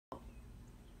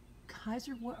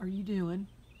Kaiser, what are you doing?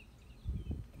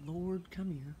 Lord, come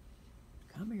here.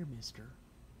 Come here, mister.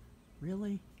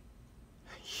 Really?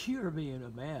 You're being a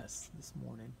mess this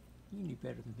morning. You knew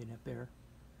better than being up there.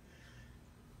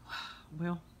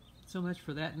 Well, so much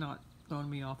for that not throwing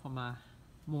me off on my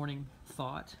morning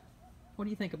thought. What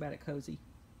do you think about it, Cozy?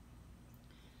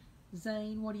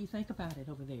 Zane, what do you think about it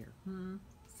over there?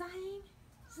 Zane?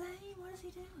 Zane, what is he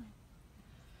doing?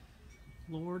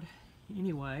 Lord,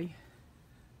 anyway,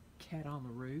 cat on the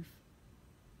roof.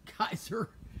 Kaiser.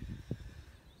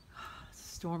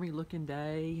 Stormy looking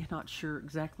day. Not sure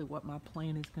exactly what my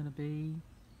plan is going to be.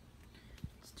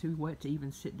 It's too wet to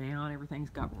even sit down. Everything's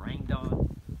got rained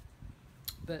on.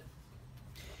 But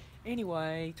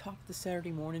anyway, top of the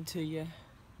Saturday morning to you.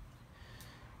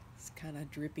 It's kind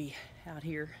of drippy out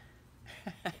here.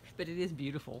 But it is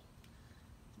beautiful.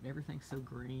 Everything's so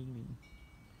green and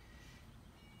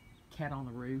cat on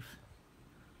the roof.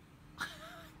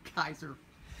 Kaiser.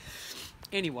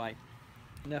 Anyway,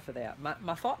 enough of that.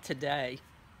 My thought today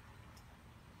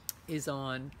is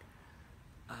on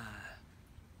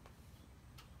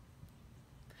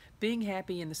being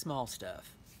happy in the small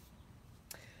stuff.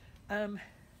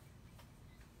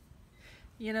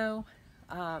 You know,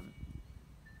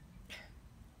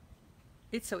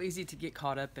 it's so easy to get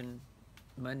caught up in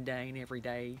mundane,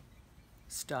 everyday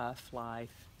stuff,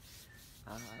 life.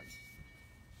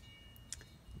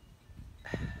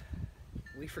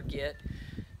 We forget,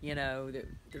 you know, that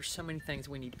there's so many things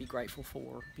we need to be grateful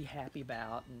for, be happy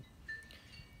about, and,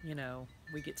 you know,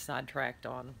 we get sidetracked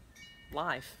on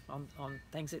life, on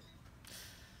things that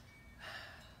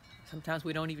sometimes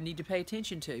we don't even need to pay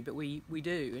attention to, but we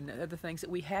do, and other things that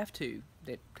we have to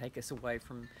that take us away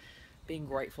from being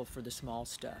grateful for the small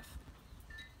stuff.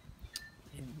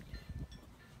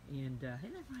 Isn't that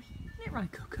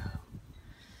right, Coco?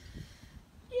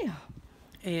 Yeah.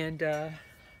 And,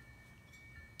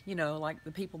 you know, like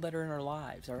the people that are in our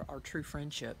lives, our true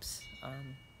friendships,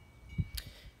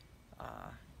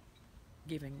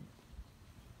 giving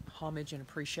homage and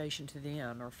appreciation to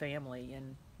them, or family,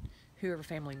 and whoever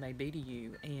family may be to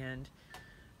you, and,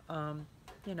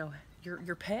 you know,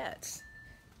 your pets,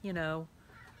 you know,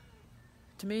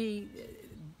 to me,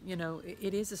 you know,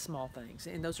 it is the small things,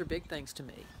 and those are big things to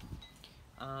me.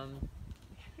 Isn't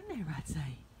that right,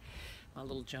 Zay? My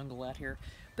little jungle out here.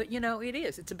 But, you know, it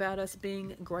is. It's about us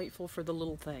being grateful for the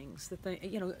little things. The thing,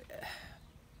 you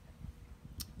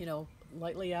know,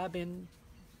 lately I've been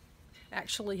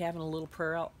actually having a little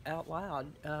prayer out loud,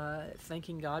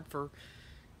 thanking God for,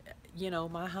 you know,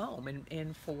 my home,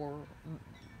 and for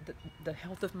the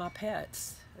health of my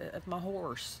pets, of my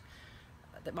horse,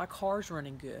 that my car's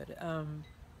running good.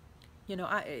 You know,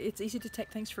 it's easy to take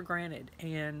things for granted,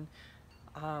 and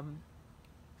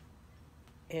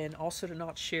also to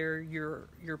not share your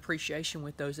appreciation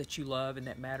with those that you love and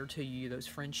that matter to you, those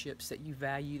friendships that you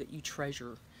value, that you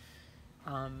treasure.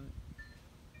 So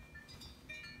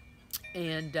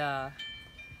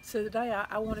today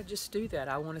I want to just do that.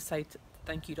 I want to say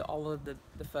thank you to all of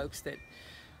the folks that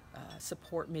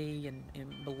support me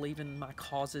and believe in my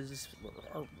causes,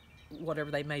 or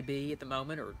whatever they may be at the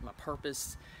moment, or my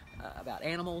purpose about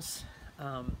animals.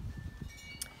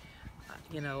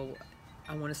 You know,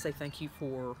 I want to say thank you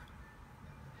for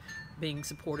being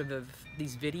supportive of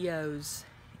these videos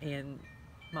and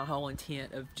my whole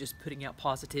intent of just putting out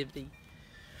positivity.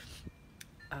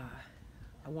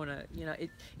 I want to, you know,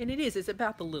 it's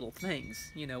about the little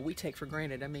things, you know, we take for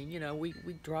granted. I mean, you know, we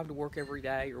drive to work every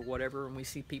day or whatever, and we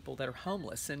see people that are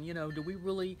homeless, and, you know, do we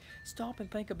really stop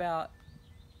and think about,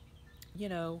 you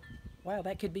know, wow,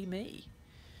 that could be me,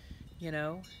 you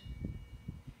know,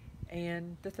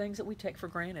 and the things that we take for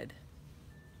granted.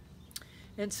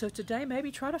 And so today, maybe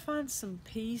try to find some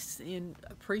peace and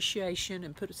appreciation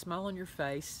and put a smile on your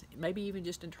face, maybe even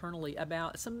just internally,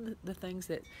 about some of the things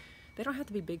that, they don't have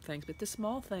to be big things, but the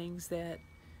small things that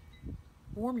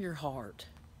warm your heart,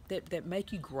 that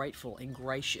make you grateful and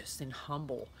gracious and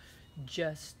humble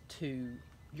just to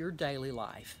your daily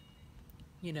life.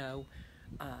 You know,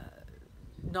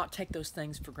 not take those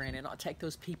things for granted, not take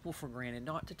those people for granted,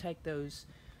 not to take those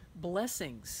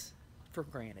blessings for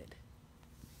granted.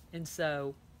 And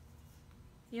so,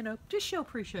 you know, just show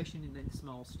appreciation in the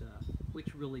small stuff,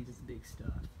 which really is big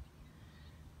stuff.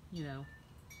 You know,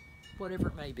 whatever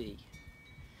it may be.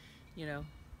 You know,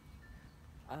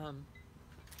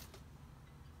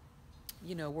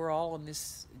 you know, we're all on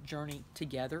this journey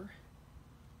together,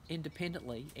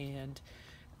 independently, and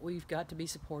we've got to be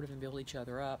supportive and build each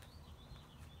other up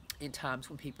in times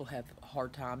when people have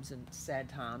hard times and sad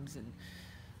times and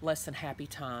less than happy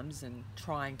times and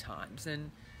trying times. And,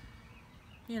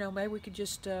 you know, maybe we could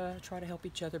just try to help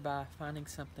each other by finding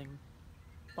something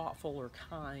thoughtful or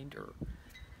kind, or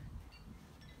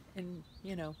and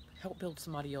help build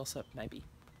somebody else up maybe.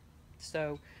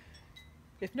 So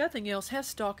if nothing else, have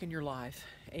stock in your life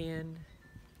and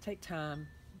take time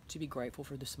to be grateful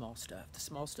for the small stuff. The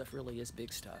small stuff really is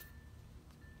big stuff.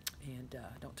 And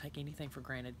don't take anything for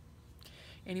granted.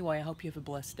 Anyway, I hope you have a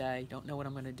blessed day. Don't know what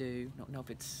I'm going to do. Don't know if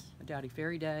it's a Dowdy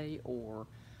Fairy Day or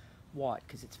what,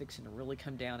 because it's fixing to really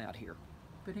come down out here.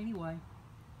 But anyway,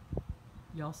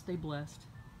 y'all stay blessed.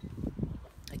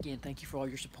 Again, thank you for all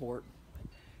your support.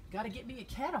 Got to get me a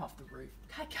cat off the roof.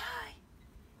 Kai Kai!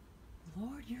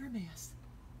 Lord, you're a mess.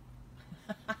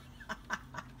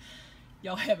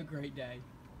 Y'all have a great day.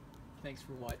 Thanks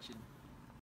for watching.